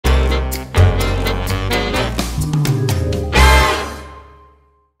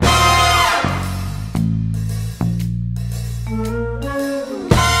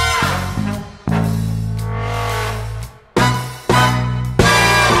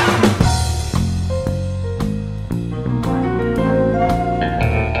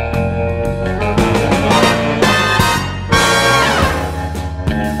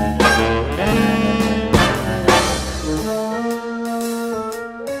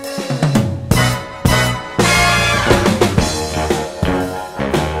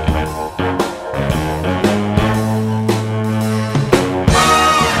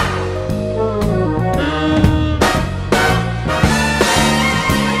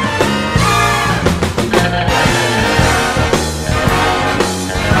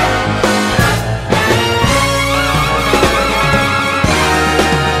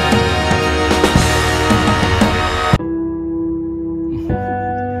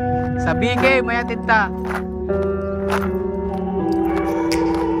Sa BK, may atid ta.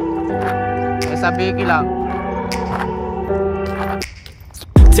 Sa BK lang.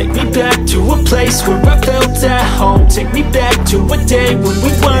 Take me back to a place where I felt at home. Take me back to a day when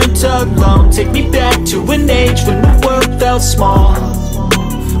we weren't alone. Take me back to an age when the world felt small.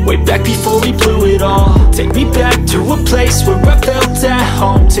 Way back before we blew it all. Take me back to a place where I felt at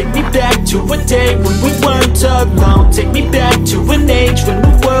home. Take me back to a day when we weren't alone. Take me back to an age when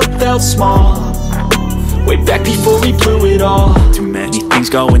the world felt small. Way back before we blew it all. Too many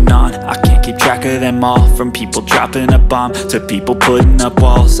things going on, I can't keep track of them all. From people dropping a bomb to people putting up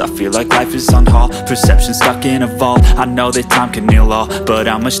walls. I feel like life is on hold, perception stuck in a vault. I know that time can heal all, but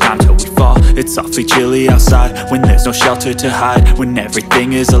how much time till we fall? It's awfully chilly outside when there's no shelter to hide. When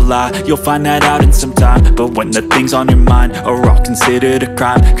everything is a lie, you'll find that out in some time. But when the things on your mind are all considered a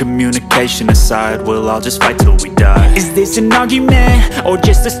crime, communication aside, we'll all just fight till we die. Is this an argument or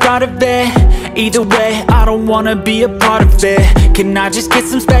just the start of it? Either way, I don't wanna be a part of it. Can I just get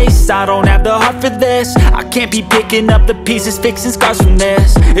some space? I don't have the heart for this. I can't be picking up the pieces, fixing scars from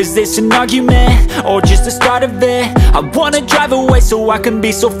this. Is this an argument or just the start of it? I wanna drive away so I can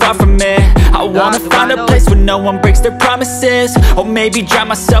be so far from it. I wanna find a place where no one breaks their promises. Or maybe drown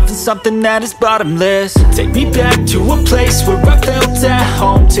myself in something that is bottomless. Take me back to a place where I felt at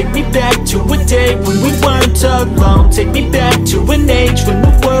home. Take me back to a day when we weren't alone. Take me back to an age when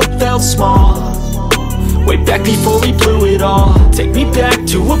the world felt small. Way back before we blew it all. Take me back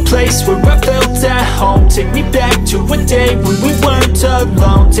to a place where I felt at home. Take me back to a day when we weren't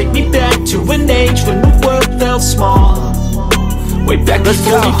alone. Take me back to an age when the world felt small. Way back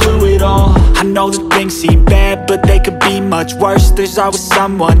before we blew it all. I know that things seem bad, but they could be much worse. There's always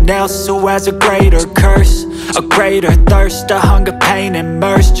someone else who has a greater curse, a greater thirst, a hunger, pain, and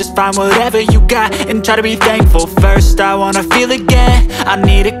mercy. Just find whatever you got and try to be thankful first. I wanna feel again, I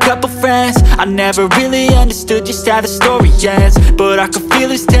need a couple friends. I never really understood just how the story ends, but I can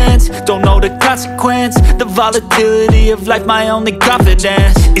feel it's tense, don't know the consequence. The volatility of life, my only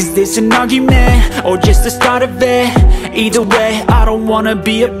confidence. Is this an argument or just the start of it? Either way, I don't wanna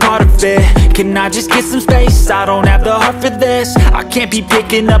be a part of it. Can I just get some space? I don't have the heart for this. I can't be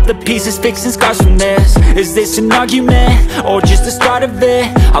picking up the pieces, fixing scars from this. Is this an argument or just the start of it?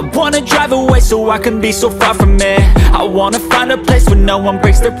 I wanna drive away so I can be so far from it. I wanna find a place where no one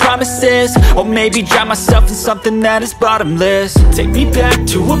breaks their promises. Or maybe drown myself in something that is bottomless. Take me back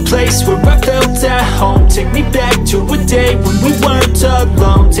to a place where I felt at home. Take me back to a day when we weren't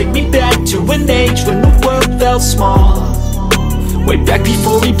alone. Take me back to an age when the world felt small. Way back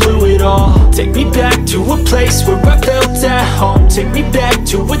before we blew it all. Take me back to a place where I felt at home. Take me back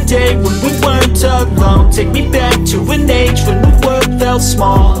to a day when we weren't alone. Take me back to an age when the world felt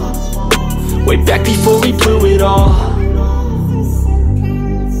small. Way back before we blew it all.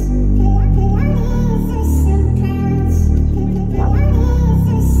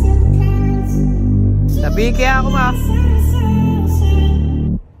 Sabi kaya ako ma.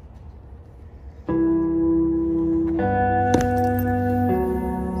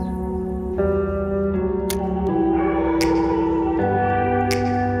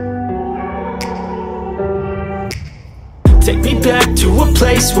 Take me back to a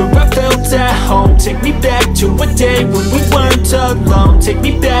place where I felt at home. Take me back to a day when we weren't alone. Take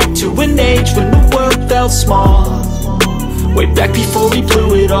me back to an age when the world felt small. Way back before we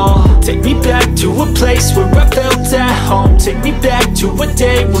blew it all. Take me back to a place where I felt at home. Take me back to a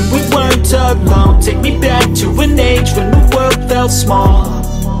day when we weren't alone. Take me back to an age when the world felt small.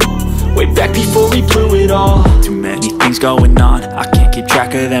 Way back before we blew it all. Too many things going on, I can't keep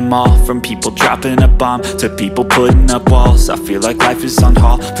track of them all. From people dropping a bomb to people putting up walls. I feel like life is on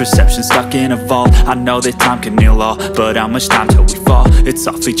hold, perception stuck in a vault. I know that time can heal all, but how much time till we fall? It's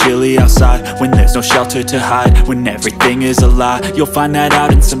awfully chilly outside when there's no shelter to hide. When everything is a lie, you'll find that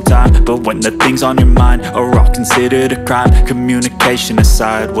out in some time. But when the things on your mind are all considered a crime, communication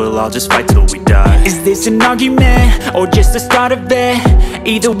aside, we'll all just fight till we die. Is this an argument or just the start of it?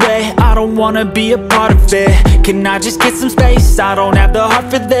 Either way, I don't wanna be a part of it. Can I just get some space? I don't have the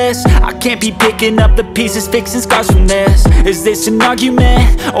heart for this. I can't be picking up the pieces, fixing scars from this. Is this an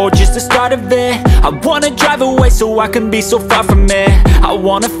argument or just the start of it? I wanna drive away so I can be so far from it. I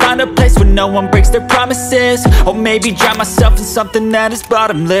wanna find a place where no one breaks their promises. Or maybe drown myself in something that is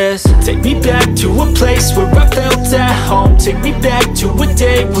bottomless. Take me back to a place where I felt at home. Take me back to a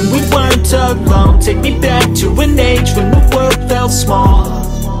day when we weren't alone. Take me back to an age when the world felt small.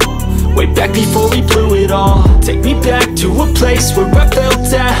 Way back before we blew it all. Take me back to a place where I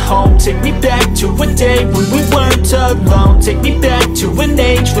felt at home. Take me back to a day when we weren't alone. Take me back to an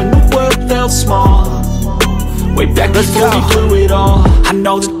age when the world felt small. Way back before we blew it all. I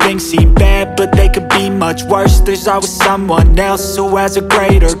know that things seem bad, but they could be much worse. There's always someone else who has a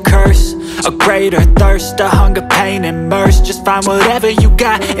greater curse, a greater thirst, a hunger, pain, and mercy. Just find whatever you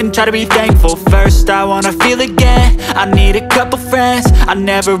got and try to be thankful first. I wanna feel again, I need a couple friends. I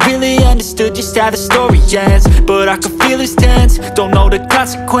never really understood just how the story ends, but I can feel it's tense, don't know the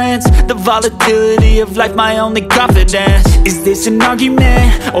consequence. The volatility of life, my only confidence. Is this an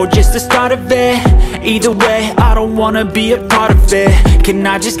argument, or just the start of it? Either way, I don't wanna be a part of it. Can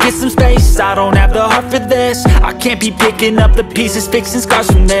I just get some space? I don't have the heart for this. I can't be picking up the pieces, fixing scars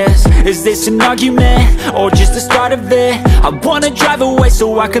from this. Is this an argument, or just the start of it? I wanna drive away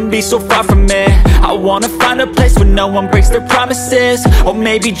so I can be so far from it. I wanna find a place where no one breaks their promises, or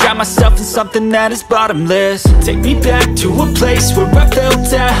maybe drown myself in something that is bottomless. Take me back to a place where I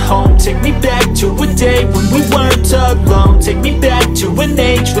felt at home. Take me back to a day when we weren't alone. Take me back to an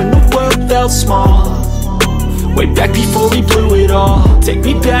age when the world felt small, way back before we blew it all. Take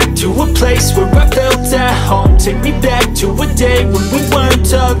me back to a place where I felt at home. Take me back to a day when we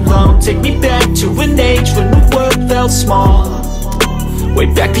weren't alone. Take me back to an age when the world felt small, way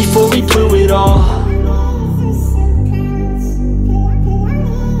back before we blew it all.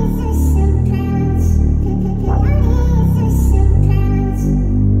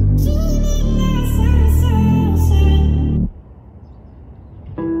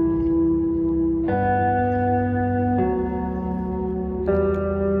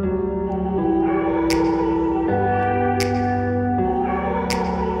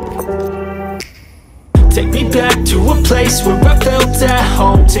 Take me back to a place where I felt at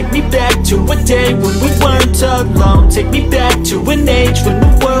home. Take me back to a day when we weren't alone. Take me back to an age when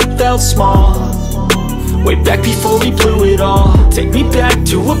the world felt small, way back before we blew it all. Take me back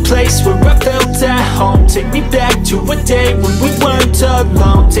to a place where I felt at home. Take me back to a day when we weren't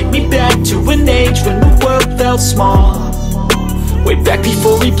alone. Take me back to an age when the world felt small, way back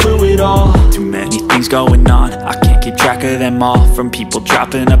before we blew it all. Too many things going on, I can't keep track of them all. From people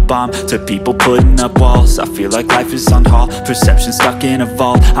dropping a bomb to people putting up walls. I feel like life is on hold, perception stuck in a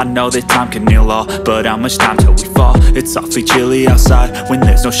vault. I know that time can heal all, but how much time till we fall? It's awfully chilly outside when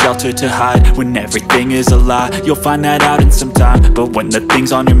there's no shelter to hide. When everything is a lie, you'll find that out in some time. But when the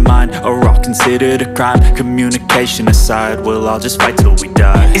things on your mind are all considered a crime, communication aside, we'll all just fight till we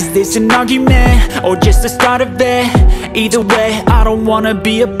die. Is this an argument, or just the start of it? Either way, I don't wanna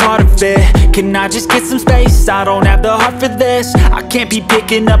be a part of it. Can I just get some space? I don't have the heart for this. I can't be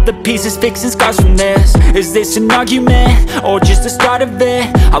picking up the pieces, fixing scars from this. Is this an argument, or just the start of it?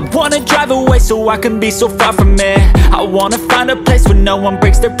 I wanna drive away so I can be so far from it. I wanna find a place where no one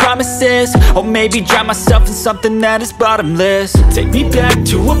breaks their promises, or maybe drown myself in something that is bottomless. Take me back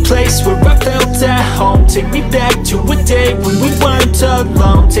to a place where I felt at home. Take me back to a day when we weren't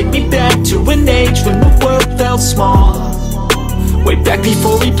alone. Take me back to an age when the world felt small, way back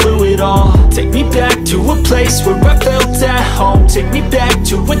before we blew it all. Take me back to a place where I felt at home. Take me back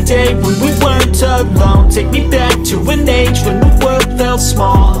to a day when we weren't alone. Take me back to an age when the world felt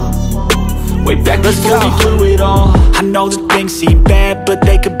small, way back before we blew it all. I know that things seem bad, but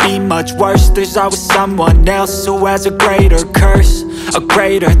they could be much worse. There's always someone else who has a greater curse, a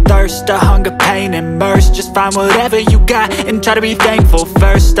greater thirst, a hunger, pain, and mercy. Just find whatever you got and try to be thankful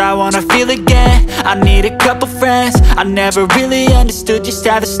first. I wanna feel again, I need a couple friends. I never really understood just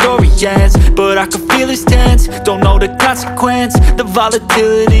how the story ends, but I can feel it's tense, don't know the consequence. The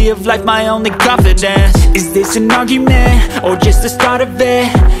volatility of life, my only confidence. Is this an argument, or just the start of it?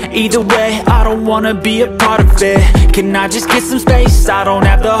 Either way, I don't wanna be a part of it. Can I just get some space? I don't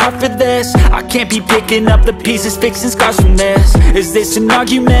have the heart for this. I can't be picking up the pieces, fixing scars from this. Is this an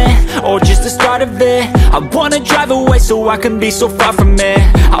argument, or just the start of it? I wanna drive away so I can be so far from it.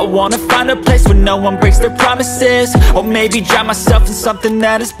 I wanna find a place where no one breaks their promises, or maybe drown myself in something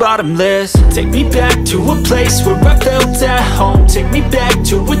that is bottomless. Take me back to a place where I felt at home. Take me back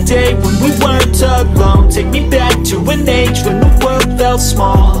to a day when we weren't alone. Take me back to an age when the world felt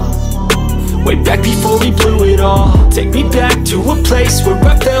small, way back before we blew it all. Take me back to a place where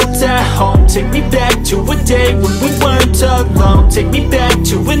I felt at home. Take me back to a day when we weren't alone. Take me back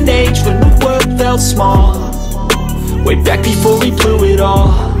to an age when the world felt small, way back before we blew it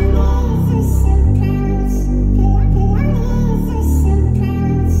all.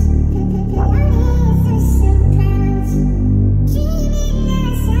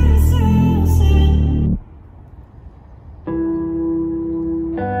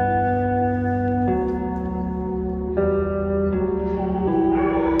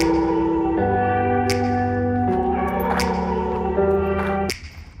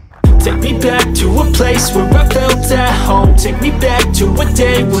 Take me back to a place where I felt at home. Take me back to a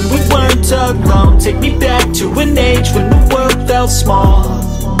day when we weren't alone. Take me back to an age when the world felt small,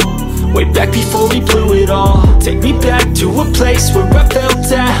 way back before we blew it all. Take me back to a place where I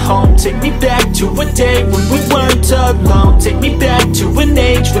felt at home. Take me back to a day when we weren't alone. Take me back to an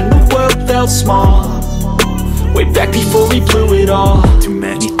age when the world felt small, way back before we blew it all. Too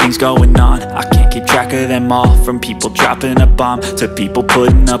many things going on, I can't keep track of them all. From people dropping a bomb to people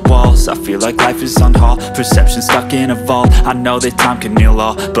putting up walls. I feel like life is on hold, perception stuck in a vault. I know that time can heal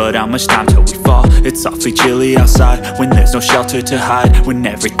all, but how much time till we fall? It's awfully chilly outside when there's no shelter to hide. When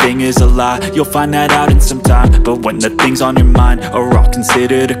everything is a lie, you'll find that out in some time. But when the things on your mind are all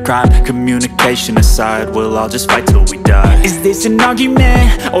considered a crime, communication aside, we'll all just fight till we die. Is this an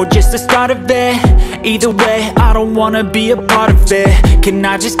argument or just the start of it? Either way, I don't wanna be a part of it. Can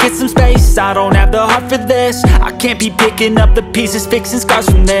I just get some space? I don't have the heart for this. I can't be picking up the pieces, fixing scars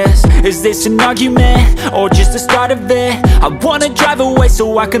from this. Is this an argument or just the start of it? I wanna drive away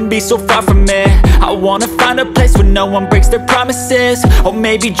so I can be so far from it. I wanna find a place where no one breaks their promises, or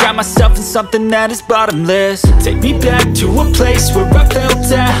maybe drown myself in something that is bottomless. Take me back to a place where I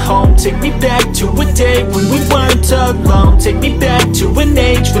felt at home. Take me back to a day when we weren't alone. Take me back to an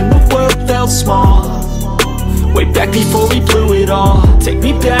age when the world felt small, way back before we blew it all. Take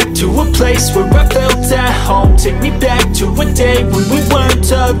me back to a place where I felt at home. Take me back to a day when we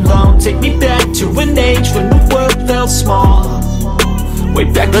weren't alone. Take me back to an age when the world felt small, way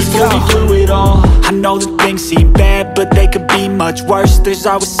back before we blew it all. I know that things seem bad, but they could be much worse. There's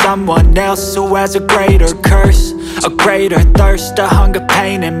always someone else who has a greater curse, a greater thirst, a hunger,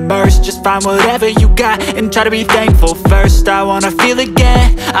 pain, and mercy. Just find whatever you got and try to be thankful first. I wanna feel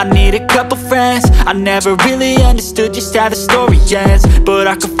again, I need a couple friends. I never really understood just how the story ends, but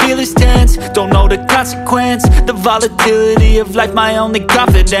I can feel it's tense, don't know the consequence. The volatility of life, my only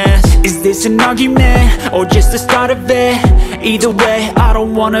confidence. Is this an argument or just the start of it? Either way, I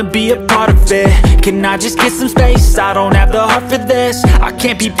don't wanna be a part of it. Can I just get some space? I don't have the heart for this. I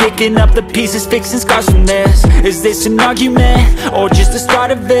can't be picking up the pieces, fixing scars from this. Is this an argument or just the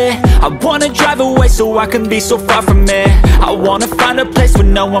start of it? I wanna drive away so I can be so far from it. I wanna find a place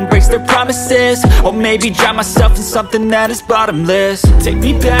where no one breaks their promises, or maybe drown myself in something that is bottomless. Take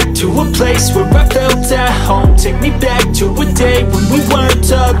me back to a place where I felt at home. Take me back to a day when we weren't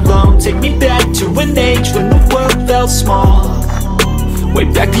alone. Take me back to an age when the world felt small, way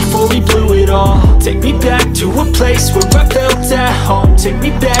back before we blew it all. Take me back to a place where I felt at home. Take me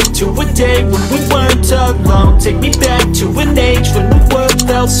back to a day when we weren't alone. Take me back to an age when the world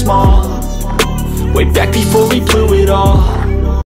felt small, way back before we blew it all.